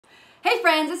Hey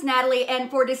friends, it's Natalie, and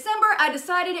for December I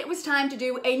decided it was time to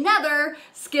do another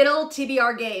Skittle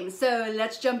TBR game, so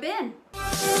let's jump in.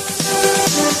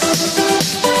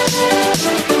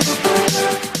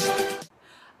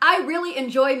 I really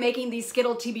enjoy making these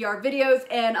Skittle TBR videos,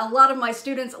 and a lot of my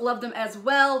students love them as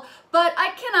well, but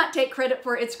I cannot take credit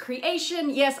for its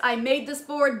creation. Yes, I made this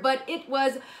board, but it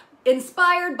was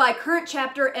inspired by Current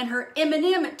Chapter and her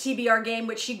M&M TBR game,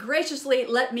 which she graciously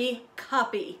let me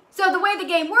copy. So the way the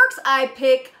game works, I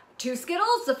pick two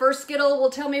Skittles. The first Skittle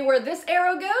will tell me where this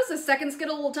arrow goes. The second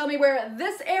Skittle will tell me where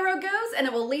this arrow goes, and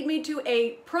it will lead me to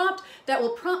a prompt that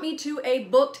will prompt me to a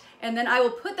booked, and then I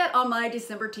will put that on my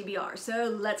December TBR.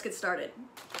 So let's get started.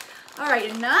 All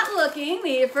right, not looking.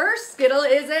 The first Skittle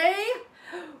is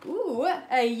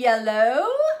a yellow.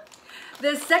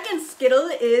 The second Skittle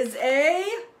is a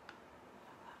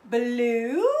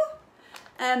blue,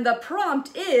 and the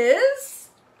prompt is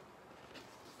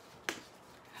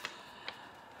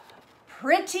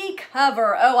pretty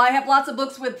cover. Oh, I have lots of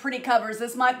books with pretty covers.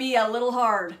 This might be a little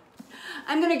hard.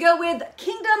 I'm gonna go with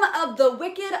Kingdom of the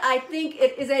Wicked. I think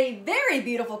it is a very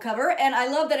beautiful cover, and I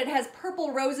love that it has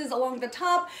purple roses along the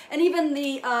top, and even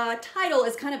the title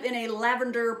is kind of in a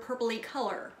lavender purpley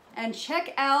color. And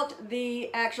check out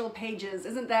the actual pages.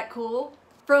 Isn't that cool?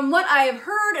 From what I have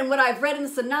heard and what I've read in the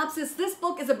synopsis, this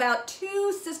book is about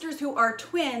two sisters who are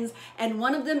twins, and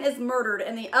one of them is murdered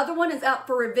and the other one is out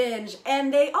for revenge,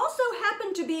 and they also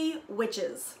happen to be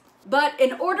witches. But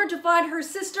in order to find her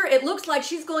sister, it looks like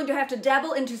she's going to have to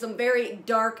dabble into some very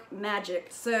dark magic.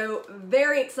 So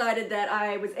very excited that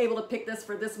I was able to pick this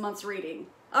for this month's reading.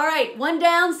 All right, 1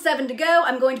 down, 7 to go.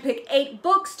 I'm going to pick 8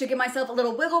 books to give myself a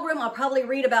little wiggle room. I'll probably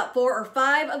read about 4 or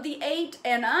 5 of the 8,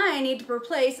 and I need to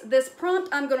replace this prompt.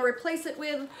 I'm going to replace it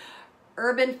with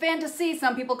urban fantasy.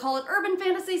 Some people call it urban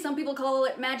fantasy, some people call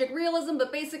it magic realism,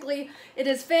 but basically it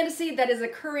is fantasy that is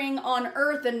occurring on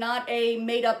Earth and not a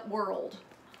made-up world.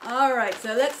 All right,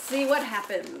 so let's see what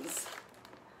happens.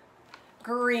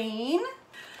 Green,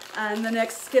 and the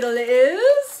next Skittle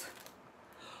is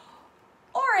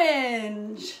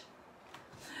orange.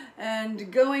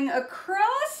 And going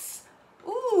across,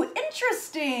 ooh,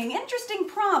 interesting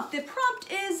prompt. The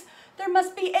prompt is, there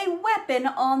must be a weapon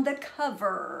on the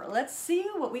cover. Let's see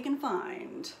what we can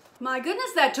find. My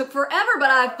goodness, that took forever, but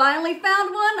I finally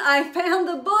found one. I found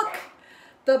the book,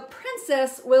 The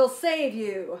Princess Will Save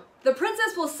You. The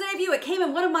Princess Will Save You. It came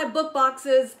in one of my book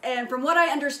boxes, and from what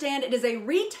I understand, it is a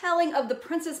retelling of The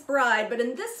Princess Bride, but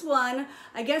in this one,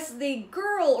 I guess the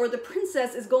girl or the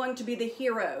princess is going to be the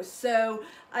hero. So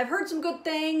I've heard some good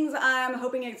things. I'm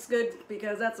hoping it's good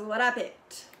because that's what I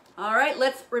picked. All right,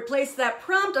 let's replace that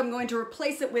prompt. I'm going to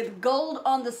replace it with gold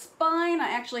on the spine. I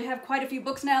actually have quite a few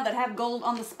books now that have gold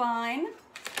on the spine.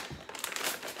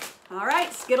 All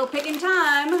right, Skittle picking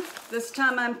time. This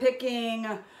time I'm picking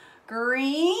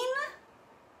green,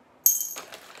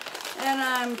 and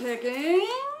I'm picking,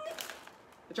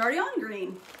 it's already on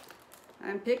green.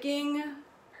 I'm picking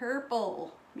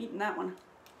purple. I'm eating that one.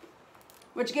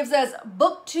 Which gives us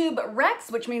BookTube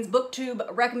Rex, which means BookTube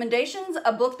Recommendations,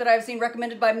 a book that I've seen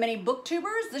recommended by many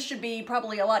booktubers. This should be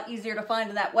probably a lot easier to find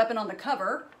than that weapon on the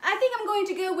cover. I think I'm going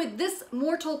to go with this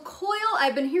Mortal Coil.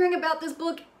 I've been hearing about this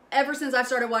book ever since I've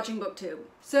started watching BookTube.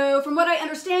 So from what I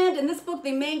understand, in this book,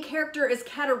 the main character is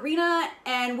Katerina,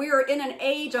 and we are in an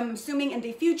age, I'm assuming in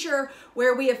the future,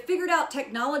 where we have figured out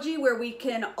technology where we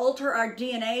can alter our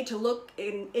DNA to look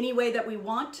in any way that we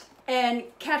want. And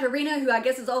Katerina, who I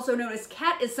guess is also known as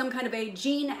Kat, is some kind of a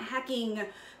gene hacking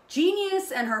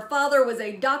genius, and her father was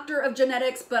a doctor of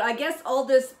genetics, but I guess all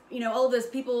this, all this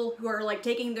people who are like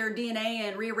taking their DNA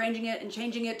and rearranging it and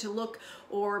changing it to look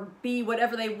or be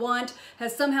whatever they want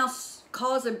has somehow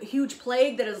caused a huge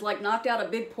plague that has like knocked out a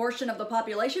big portion of the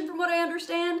population from what I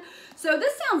understand. So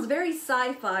this sounds very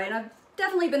sci-fi, and I've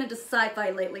definitely been into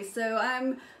sci-fi lately, so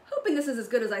I'm hoping this is as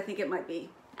good as I think it might be.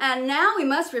 And now we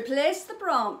must replace the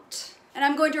prompt. And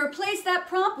I'm going to replace that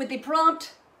prompt with the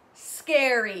prompt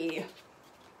scary.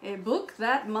 A book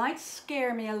that might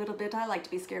scare me a little bit. I like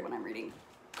to be scared when I'm reading.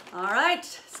 All right,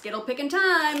 Skittle picking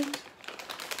time.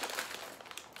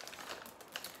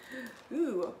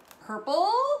 Ooh,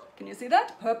 purple. Can you see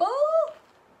that? Purple.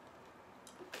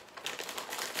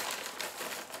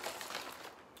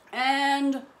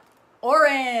 And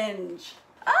orange.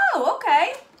 Oh,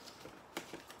 okay.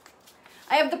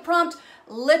 I have the prompt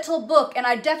little book, and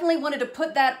I definitely wanted to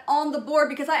put that on the board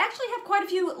because I actually have quite a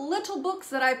few little books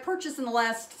that I purchased in the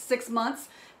last 6 months,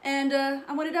 and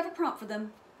I wanted to have a prompt for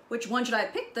them. Which one should I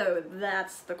pick though?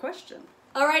 That's the question.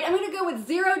 All right, I'm gonna go with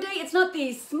 0 Day. It's not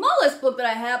the smallest book that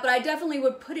I have, but I definitely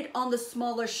would put it on the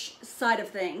smallish side of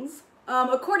things.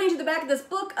 According to the back of this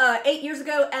book, 8 years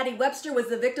ago, Addie Webster was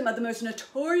the victim of the most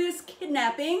notorious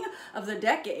kidnapping of the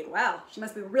decade. Wow, she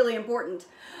must be really important.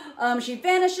 She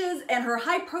vanishes, and her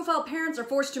high-profile parents are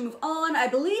forced to move on. I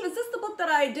believe, is this the book that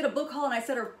I did a book haul and I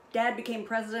said her dad became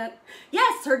president?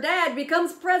 Yes, her dad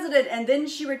becomes president, and then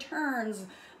she returns.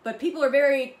 But people are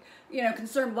very,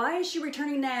 concerned. Why is she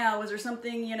returning now? Is there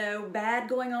something, bad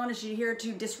going on? Is she here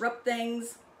to disrupt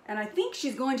things? And I think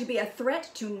she's going to be a threat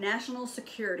to national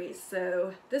security.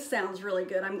 So this sounds really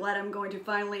good. I'm glad I'm going to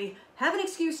finally have an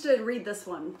excuse to read this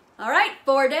one. All right,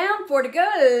 4 down, 4 to go.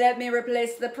 Let me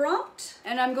replace the prompt.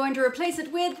 And I'm going to replace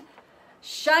it with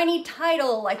shiny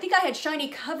title. I think I had shiny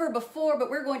cover before, but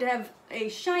we're going to have a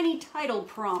shiny title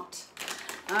prompt.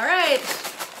 All right,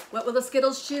 what will the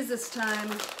Skittles choose this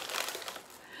time?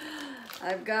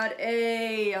 I've got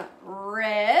a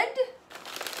red.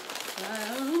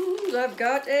 And I've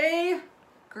got a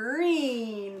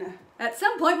green. At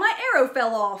some point, my arrow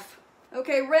fell off.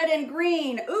 Okay, red and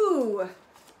green. Ooh.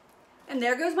 And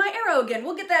there goes my arrow again.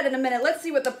 We'll get that in a minute. Let's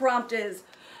see what the prompt is.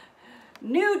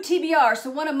 New TBR,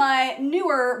 so one of my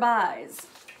newer buys.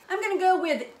 I'm gonna go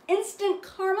with Instant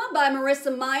Karma by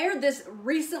Marissa Meyer. This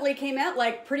recently came out,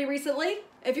 like pretty recently.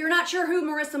 If you're not sure who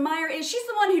Marissa Meyer is, she's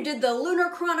the one who did the Lunar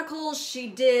Chronicles. She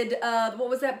did, what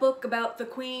was that book about the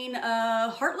Queen?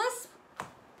 Heartless?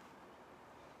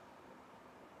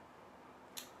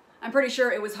 I'm pretty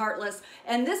sure it was Heartless.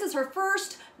 And this is her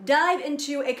first dive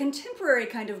into a contemporary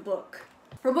kind of book.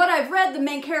 From what I've read, the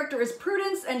main character is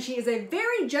Prudence, and she is a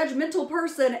very judgmental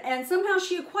person, and somehow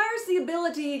she acquires the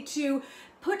ability to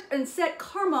put and set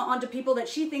karma onto people that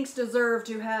she thinks deserve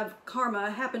to have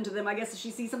karma happen to them. I guess if she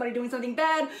sees somebody doing something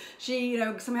bad, she,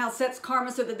 somehow sets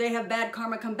karma so that they have bad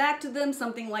karma come back to them,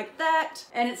 something like that.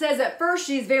 And it says at first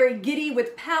she's very giddy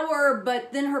with power,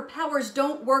 but then her powers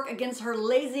don't work against her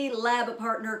lazy lab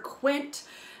partner, Quint.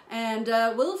 And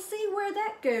we'll see where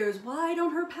that goes. Why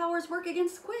don't her powers work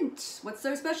against Quint? What's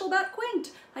so special about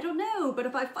Quint? I don't know, but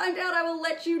if I find out, I will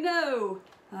let you know.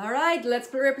 All right,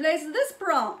 let's replace this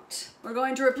prompt. We're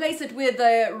going to replace it with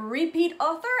a repeat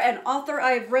author, an author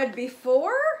I've read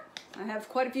before. I have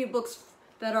quite a few books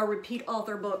that are repeat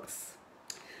author books.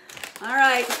 All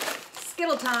right,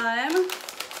 Skittle time.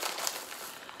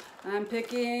 I'm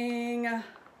picking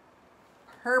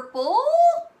purple.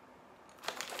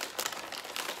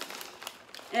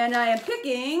 And I am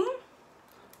picking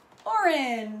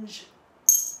orange.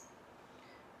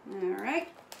 All right.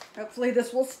 Hopefully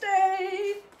this will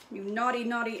stay. You naughty,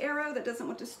 naughty arrow that doesn't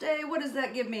want to stay. What does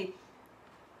that give me?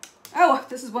 Oh,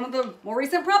 this is one of the more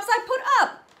recent prompts I put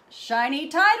up. Shiny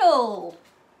title.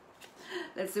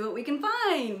 Let's see what we can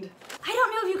find. I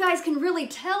don't know if you guys can really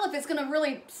tell if it's gonna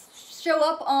really show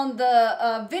up on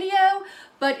the video,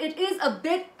 but it is a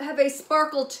bit of a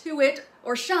sparkle to it,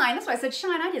 or shine. That's why I said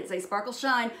shine. I didn't say sparkle,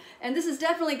 shine. And this has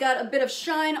definitely got a bit of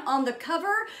shine on the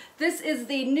cover. This is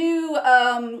the new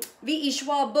V.E.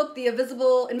 Schwab book, The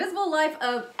Invisible Life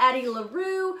of Addie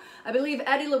LaRue. I believe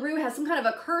Addie LaRue has some kind of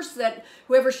a curse that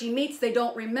whoever she meets, they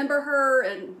don't remember her.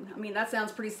 And I mean, that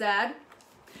sounds pretty sad.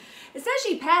 It says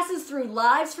she passes through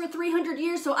lives for 300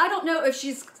 years, so I don't know if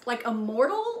she's like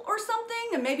immortal or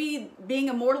something, and maybe being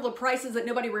immortal, the price is that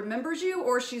nobody remembers you,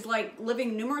 or she's like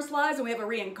living numerous lives and we have a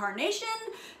reincarnation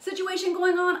situation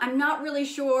going on. I'm not really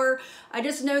sure. I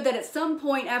just know that at some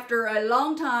point after a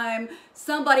long time,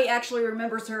 somebody actually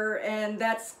remembers her, and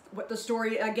that's what the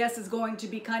story, I guess, is going to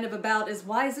be kind of about, is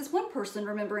why is this one person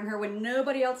remembering her when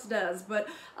nobody else does? But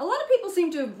a lot of people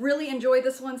seem to really enjoy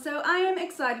this one, so I am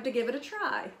excited to give it a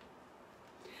try.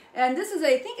 And this is,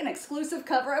 I think, an exclusive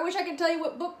cover. I wish I could tell you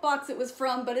what book box it was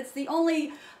from, but it's the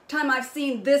only time I've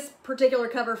seen this particular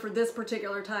cover for this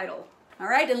particular title. All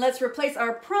right, and let's replace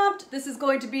our prompt. This is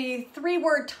going to be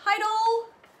 3-word title,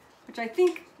 which I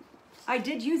think I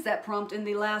did use that prompt in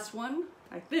the last one.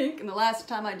 I think, in the last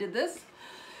time I did this.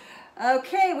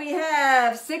 Okay, we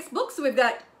have 6 books, so we've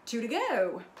got 2 to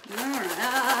go. All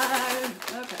right,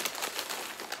 okay.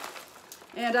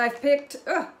 And I've picked,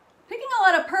 picking a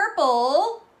lot of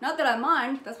purple. Not that I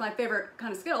mind, that's my favorite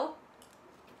kind of Skittle.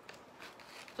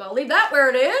 So I'll leave that where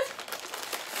it is.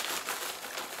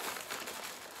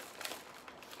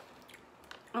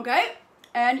 Okay,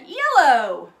 and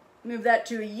yellow. Move that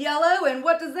to yellow, and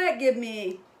what does that give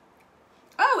me?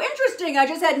 Oh, interesting, I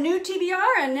just had new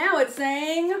TBR, and now it's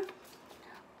saying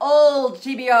old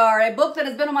TBR, a book that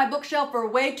has been on my bookshelf for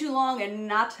way too long and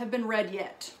not have been read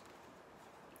yet.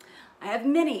 I have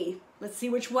many. Let's see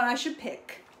which one I should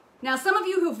pick. Now, some of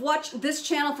you who've watched this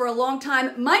channel for a long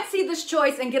time might see this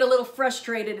choice and get a little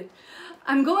frustrated.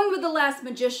 I'm going with The Last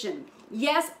Magician.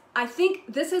 Yes, I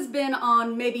think this has been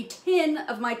on maybe 10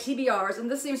 of my TBRs,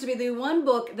 and this seems to be the one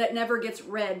book that never gets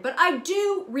read, but I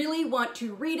do really want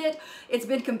to read it. It's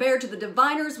been compared to The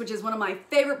Diviners, which is one of my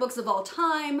favorite books of all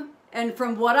time. And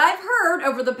from what I've heard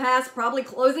over the past, probably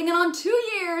closing in on 2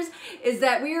 years, is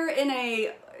that we're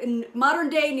in modern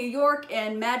day New York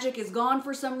and magic is gone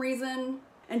for some reason.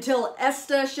 Until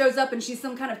Esta shows up and she's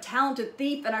some kind of talented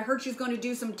thief, and I heard she's going to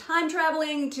do some time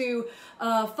traveling to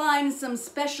find some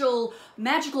special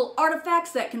magical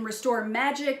artifacts that can restore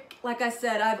magic. Like I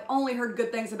said, I've only heard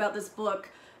good things about this book.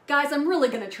 Guys, I'm really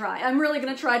going to try. I'm really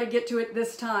going to try to get to it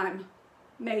this time.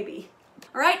 Maybe.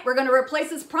 All right, we're going to replace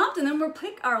this prompt and then we'll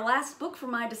pick our last book for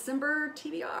my December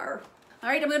TBR. All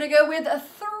right, I'm going to go with a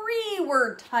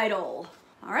 3-word title.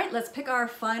 All right, let's pick our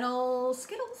final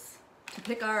Skittles to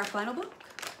pick our final book.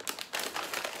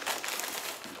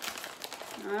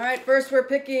 All right, first we're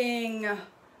picking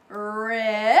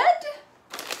red,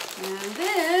 and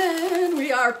then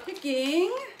we are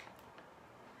picking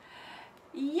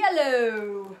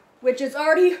yellow, which is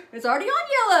already on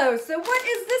yellow. So what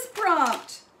is this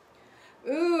prompt?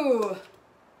 Ooh,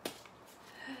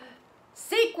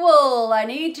 sequel. I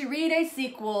need to read a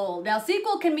sequel. Now,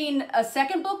 sequel can mean a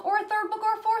second book or a third book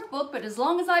or a fourth book, but as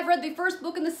long as I've read the first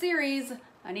book in the series,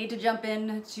 I need to jump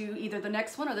in to either the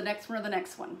next one or the next one or the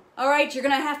next one. All right, you're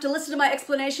gonna have to listen to my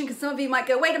explanation because some of you might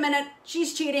go, wait a minute,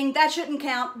 she's cheating, that shouldn't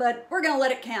count, but we're gonna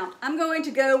let it count. I'm going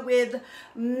to go with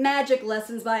Magic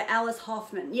Lessons by Alice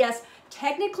Hoffman. Yes,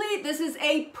 technically this is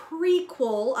a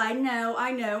prequel, I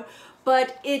know,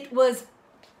 but it was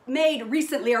made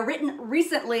recently or written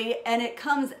recently, and it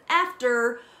comes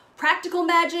after Practical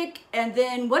Magic, and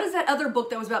then what is that other book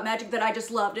that was about magic that I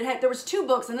just loved? There was 2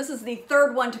 books, and this is the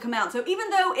 3rd one to come out. So even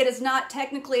though it is not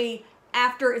technically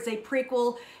after, it's a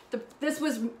prequel, this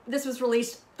was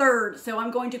released 3rd, so I'm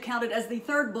going to count it as the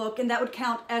 3rd book, and that would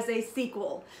count as a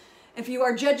sequel. If you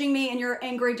are judging me and you're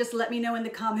angry, just let me know in the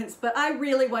comments, but I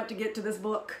really want to get to this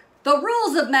book. The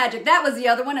Rules of Magic, that was the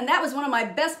other one, and that was one of my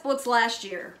best books last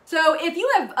year. So if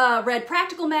you have read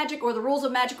Practical Magic or The Rules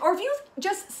of Magic, or if you've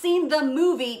just seen the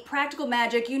movie Practical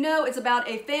Magic, you know it's about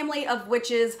a family of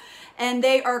witches, and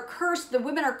they are cursed, the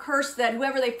women are cursed that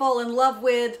whoever they fall in love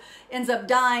with ends up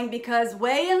dying because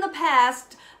way in the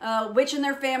past, a witch in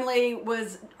their family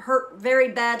was hurt very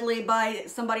badly by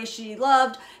somebody she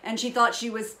loved, and she thought she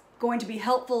was going to be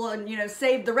helpful and, you know,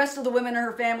 save the rest of the women in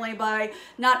her family by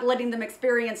not letting them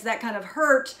experience that kind of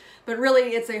hurt. But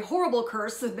really, it's a horrible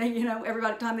curse. You know, every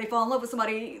time they fall in love with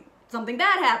somebody, something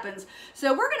bad happens.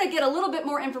 So we're going to get a little bit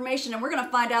more information, and we're going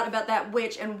to find out about that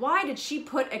witch and why did she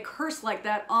put a curse like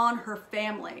that on her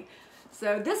family.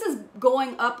 So this is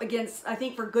going up against, I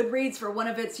think, for Goodreads for one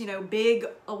of its, you know, big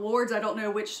awards. I don't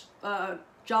know which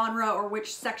genre or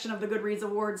which section of the Goodreads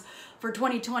Awards for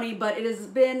 2020, but it has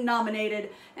been nominated,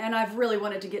 and I've really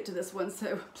wanted to get to this one,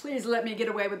 so please let me get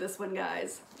away with this one,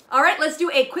 guys. All right, let's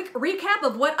do a quick recap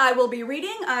of what I will be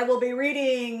reading. I will be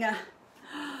reading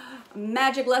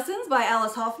Magic Lessons by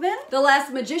Alice Hoffman, The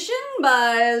Last Magician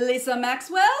by Lisa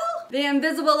Maxwell, The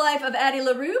Invisible Life of Addie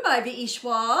LaRue by V.E.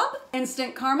 Schwab,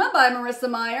 Instant Karma by Marissa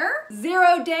Meyer,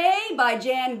 0 Day by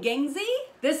Jan Gangzy,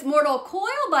 This Mortal Coil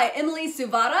by Emily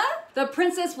Suvada, The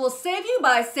Princess Will Save You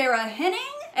by Sarah Henning,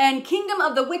 and Kingdom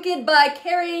of the Wicked by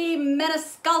Carrie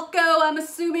Maniscalco, I'm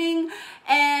assuming,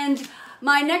 and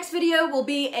my next video will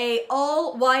be a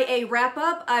all YA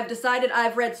wrap-up. I've decided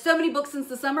I've read so many books since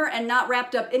the summer and not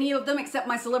wrapped up any of them except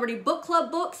my Celebrity Book Club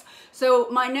books. So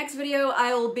my next video,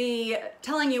 I will be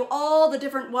telling you all the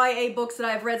different YA books that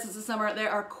I've read since the summer. There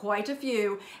are quite a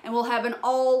few, and we'll have an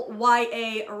all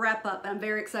YA wrap-up. I'm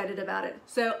very excited about it.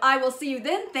 So I will see you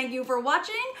then. Thank you for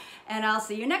watching, and I'll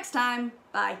see you next time.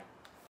 Bye.